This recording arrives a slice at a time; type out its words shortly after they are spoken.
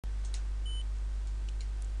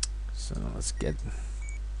So let's get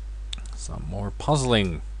some more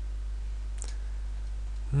puzzling.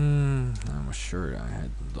 I'm sure I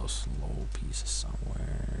had those low pieces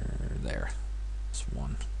somewhere. There. This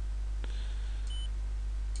one.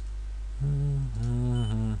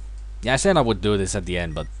 Yeah, I said I would do this at the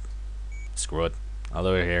end, but screw it. I'll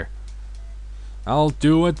do it here. I'll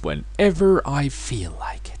do it whenever I feel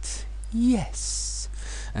like it. Yes.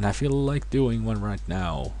 And I feel like doing one right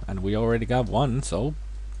now. And we already got one, so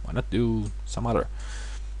why not do some other?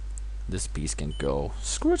 This piece can go.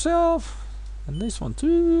 Screw itself. And this one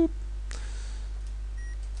too.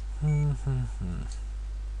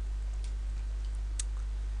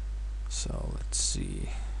 So let's see.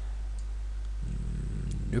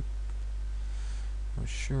 Nope. I'm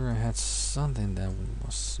sure I had something that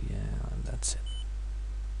was, yeah, that's it.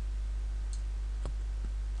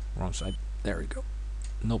 Wrong side. There we go.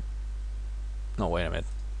 Nope. No, wait a minute.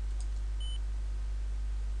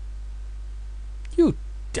 You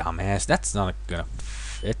dumbass, that's not gonna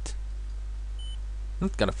fit.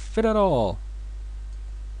 Not gonna fit at all.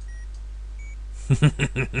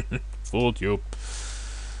 Fooled you.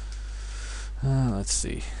 Let's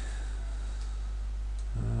see.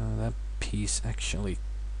 That piece actually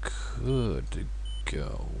could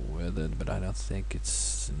go with it, but I don't think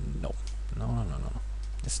it's... No. No.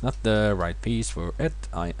 It's not the right piece for it.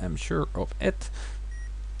 I am sure of it.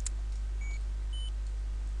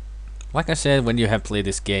 Like I said, when you have played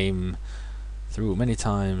this game through many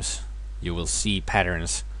times, you will see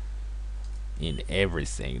patterns in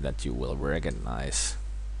everything that you will recognize.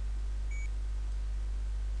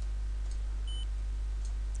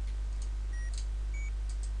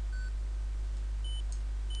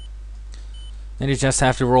 And you just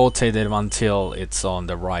have to rotate it until it's on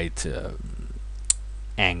the right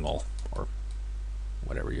angle, or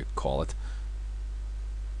whatever you call it.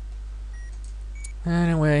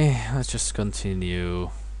 Anyway, let's just continue.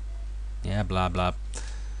 Yeah, blah blah.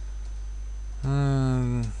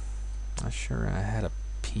 I'm sure I had a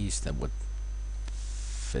piece that would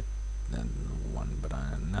fit that one, but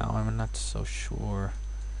now I'm not so sure.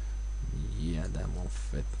 Yeah, that won't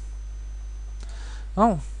fit.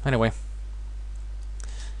 Oh, anyway.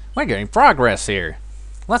 We're getting progress here.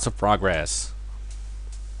 Lots of progress.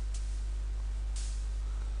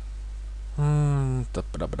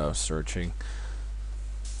 Searching.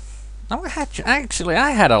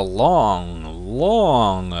 I had a long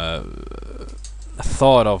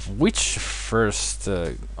thought of which first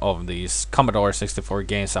of these Commodore 64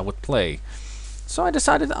 games I would play. So I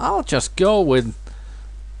decided I'll just go with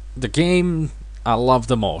the game I love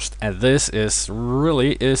the most, and this is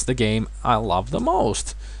really the game I love the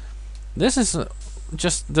most. This is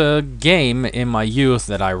just the game in my youth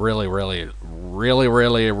that I really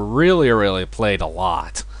played a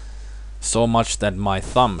lot. So much that my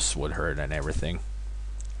thumbs would hurt and everything.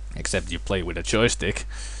 Except you play with a joystick.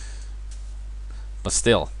 But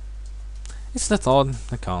still, it's the thought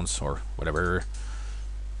that counts, or whatever.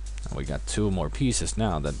 And we got 2 more pieces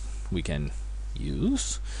now that we can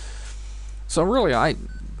use. So really, I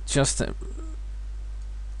just had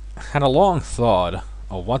a long thought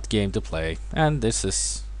of what game to play, and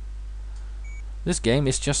this game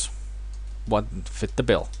is just what fit the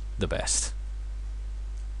bill the best.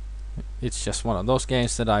 It's just one of those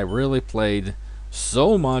games that I really played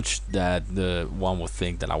so much that the one would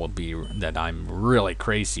think that I'm really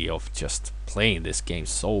crazy of just playing this game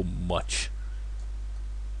so much.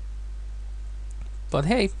 But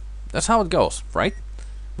hey, that's how it goes, right?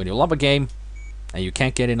 When you love a game and you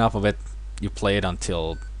can't get enough of it, you play it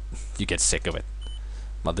until you get sick of it.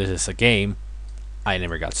 But this is a game I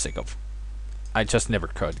never got sick of. I just never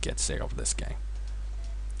could get sick of this game.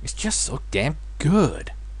 It's just so damn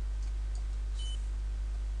good.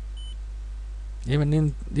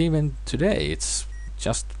 Even today, it's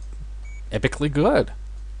just epically good.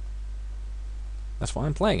 That's why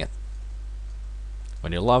I'm playing it.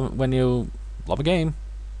 When you love a game,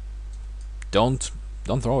 don't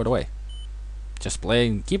throw it away. Just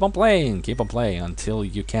play, keep on playing until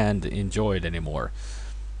you can't enjoy it anymore.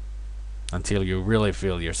 Until you really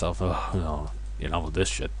feel yourself, oh no, you know this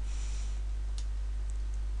shit.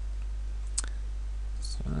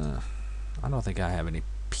 So, I don't think I have any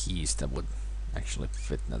piece that would actually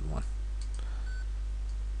fit that one.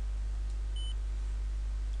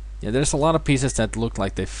 Yeah, there's a lot of pieces that look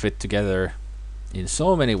like they fit together in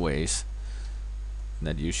so many ways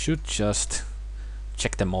that you should just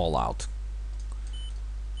check them all out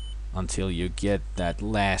until you get that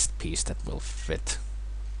last piece that will fit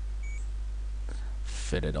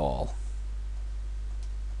it all.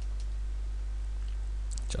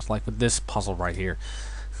 Just like with this puzzle right here.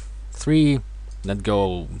 3 that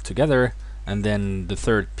go together, and then the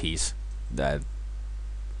third piece that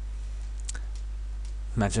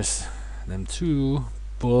matches them two.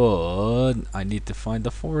 But I need to find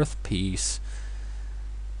the fourth piece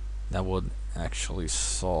that would actually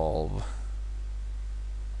solve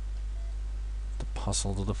the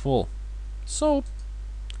puzzle to the full. So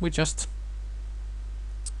we just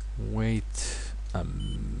wait a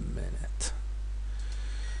minute.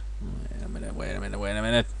 Wait a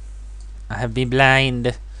minute. I have been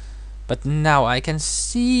blind, but now I can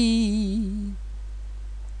see.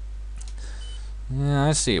 Yeah,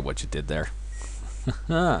 I see what you did there.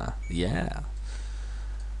 Yeah.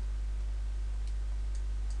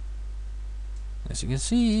 As you can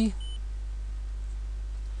see,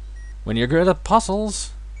 when you're good at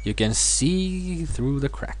puzzles, you can see through the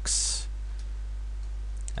cracks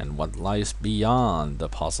and what lies beyond the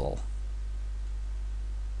puzzle.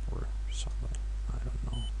 Or something. I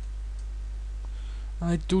don't know.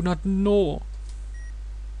 I do not know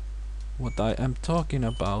what I am talking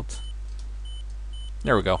about.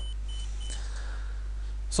 There we go.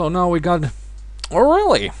 So now we got... Oh,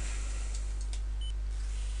 really?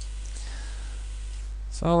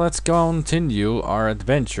 So let's continue our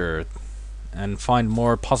adventure and find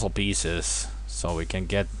more puzzle pieces so we can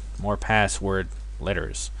get more password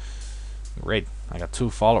letters. Great, I got 2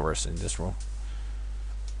 followers in this room.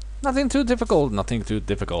 Nothing too difficult, nothing too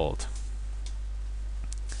difficult.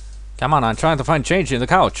 Come on, I'm trying to find change in the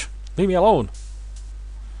couch. Leave me alone.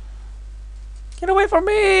 Get away from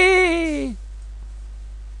me!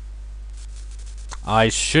 I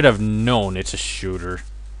should have known it's a shooter.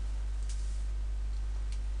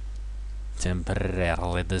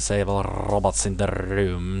 Temporarily disable robots in the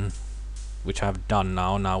room, which I've done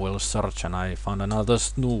now. Now we'll search, and I found another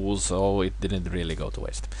snooze, so it didn't really go to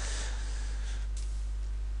waste.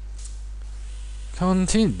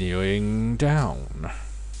 Continuing down.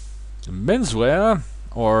 Menswear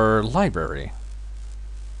or library?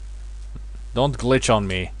 Don't glitch on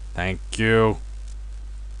me. Thank you.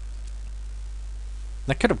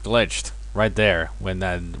 That could have glitched right there when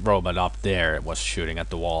that robot up there was shooting at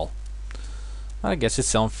the wall. I guess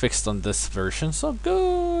it's unfixed on this version, so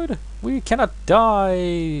good. We cannot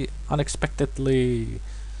die unexpectedly,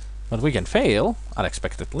 but we can fail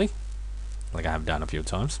unexpectedly, like I have done a few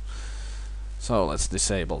times. So let's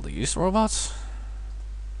disable these robots.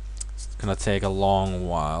 It's gonna take a long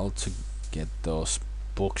while to get those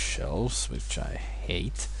bookshelves, which I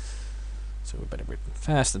hate. So we better be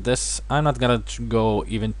fast at this. I'm not gonna go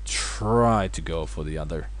even try to go for the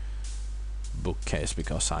other bookcase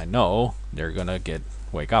because I know they're gonna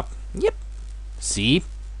wake up. Yep. See?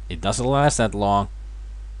 It doesn't last that long.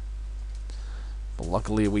 But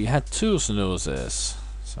luckily we had 2 snoozes,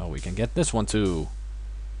 so we can get this one too.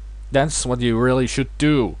 That's what you really should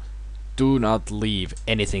do. Do not leave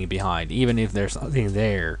anything behind, even if there's nothing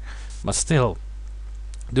there. But still,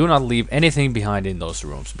 do not leave anything behind in those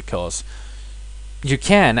rooms, because you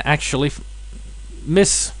can actually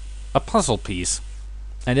miss a puzzle piece,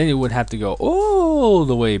 and then you would have to go all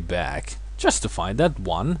the way back just to find that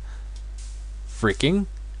one freaking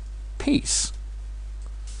piece.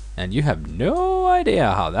 And you have no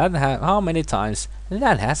idea how many times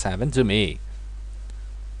that has happened to me.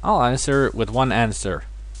 I'll answer with one answer.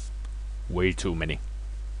 Way too many.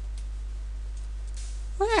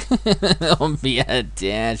 Don't be a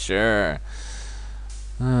dasher.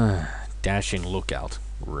 Dashing lookout.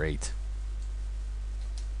 Great.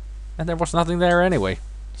 And there was nothing there anyway.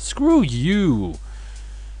 Screw you.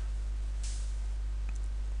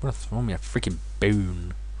 Wanna throw me a freaking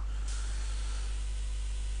bone.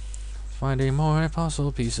 Finding more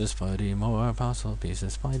puzzle pieces, finding more puzzle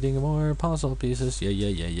pieces, finding more puzzle pieces.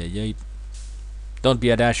 Yeah. Don't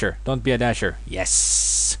be a dasher. Don't be a dasher.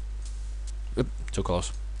 Yes. Oop, too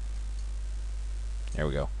close. There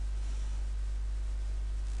we go.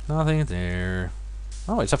 Nothing there.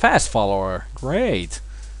 Oh, it's a fast follower. Great.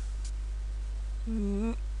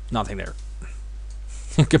 Nothing there.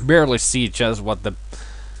 You can barely see just what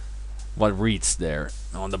reads there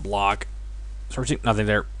on the block. Searching. Nothing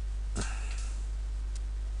there.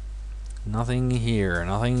 Nothing here.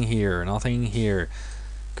 Nothing here. Nothing here.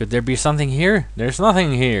 Could there be something here? There's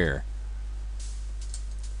nothing here.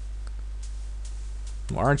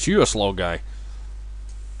 Well, aren't you a slow guy?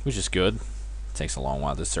 Which is good. Takes a long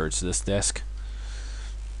while to search this desk.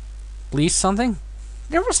 Please, something?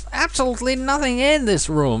 There was absolutely nothing in this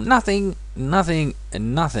room. Nothing, nothing,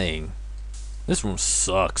 and nothing. This room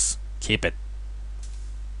sucks. Keep it.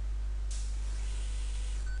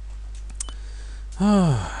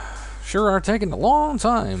 Sure are taking a long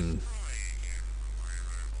time.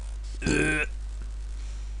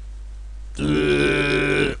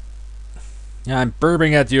 Yeah, I'm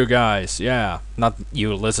burping at you guys. Yeah, not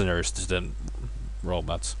you listeners, just the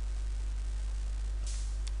robots.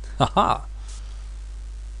 Haha!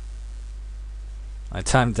 I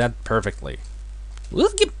timed that perfectly.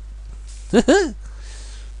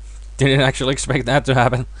 Didn't actually expect that to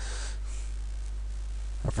happen.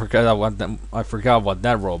 I forgot what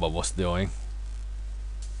that robot was doing.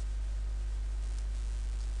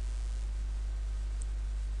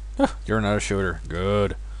 You're another shooter.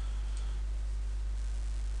 Good.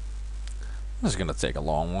 This is gonna take a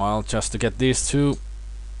long while just to get these two.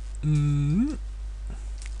 Whoop.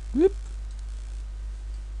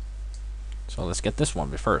 So let's get this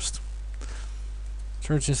one first.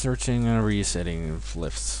 Searching, and resetting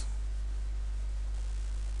lifts.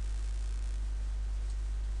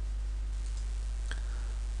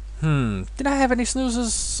 Did I have any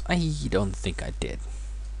snoozes? I don't think I did.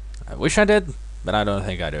 I wish I did, but I don't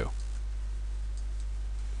think I do.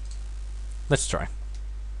 Let's try.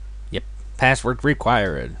 Yep, password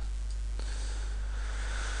required.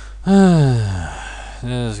 This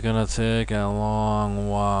is gonna take a long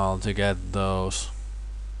while to get those.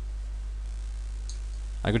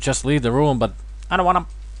 I could just leave the room, but I don't want them.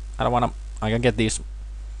 I don't want them. I can get these.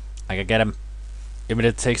 I can get them. Even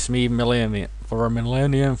if it takes me a millennium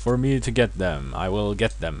for me to get them, I will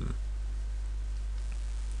get them.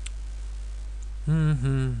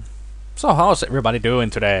 So how's everybody doing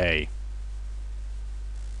today?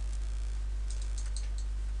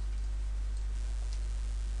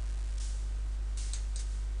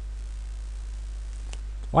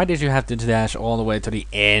 Why did you have to dash all the way to the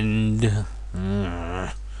end?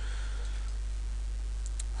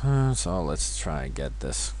 So let's try and get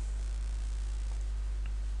this.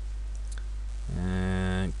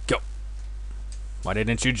 And go. Why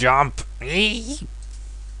didn't you jump? You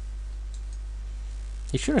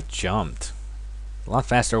should have jumped. A lot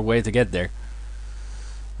faster way to get there.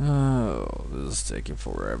 Oh, this is taking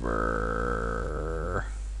forever.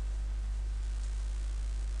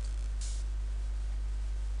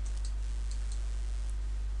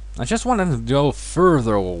 I just wanted to go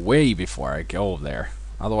further away before I go there.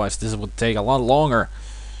 Otherwise, this would take a lot longer.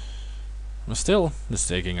 But still, it's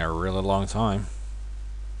taking a really long time.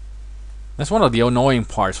 That's one of the annoying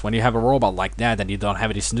parts when you have a robot like that and you don't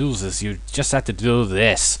have any snoozes. You just have to do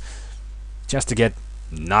this just to get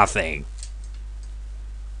nothing.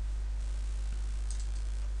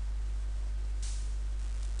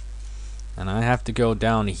 And I have to go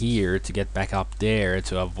down here to get back up there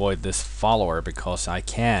to avoid this follower because I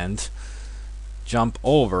can't jump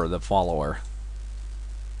over the follower.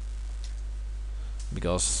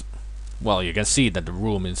 Because, well, you can see that the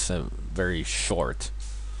room is very short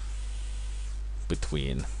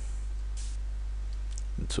between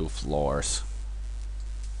the two floors.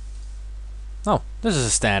 Oh, this is a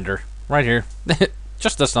stander right here.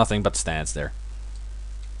 Just does nothing but stands there.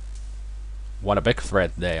 What a big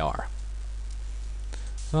threat they are.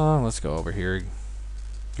 So let's go over here.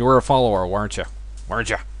 You were a follower, weren't you? Weren't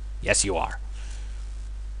you? Yes, you are.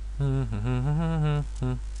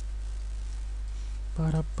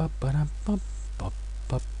 I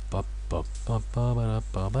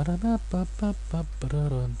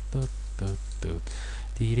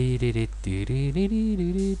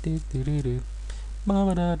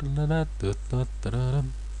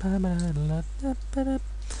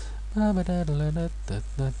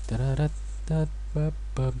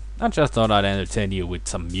just thought I'd entertain you with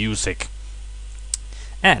some music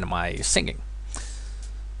and my singing.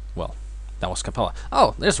 Well, that was cappella.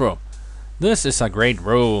 Oh, this room. This is a great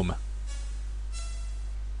room.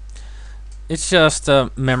 It's just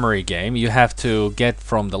a memory game. You have to get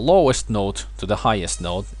from the lowest note to the highest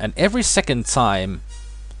note, and every second time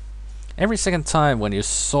when you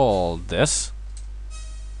solve this,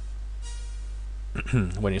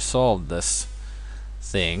 when you solve this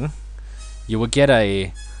thing, you will get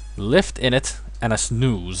a lift in it and a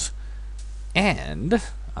snooze. And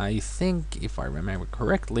I think, if I remember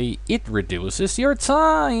correctly, it reduces your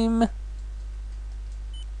time.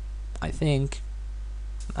 I think.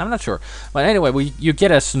 I'm not sure. But anyway, you get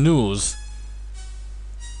a snooze.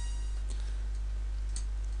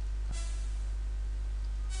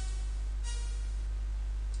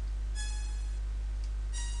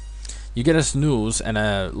 You get a snooze and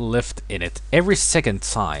a lift in it every second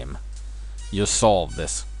time you solve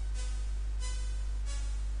this.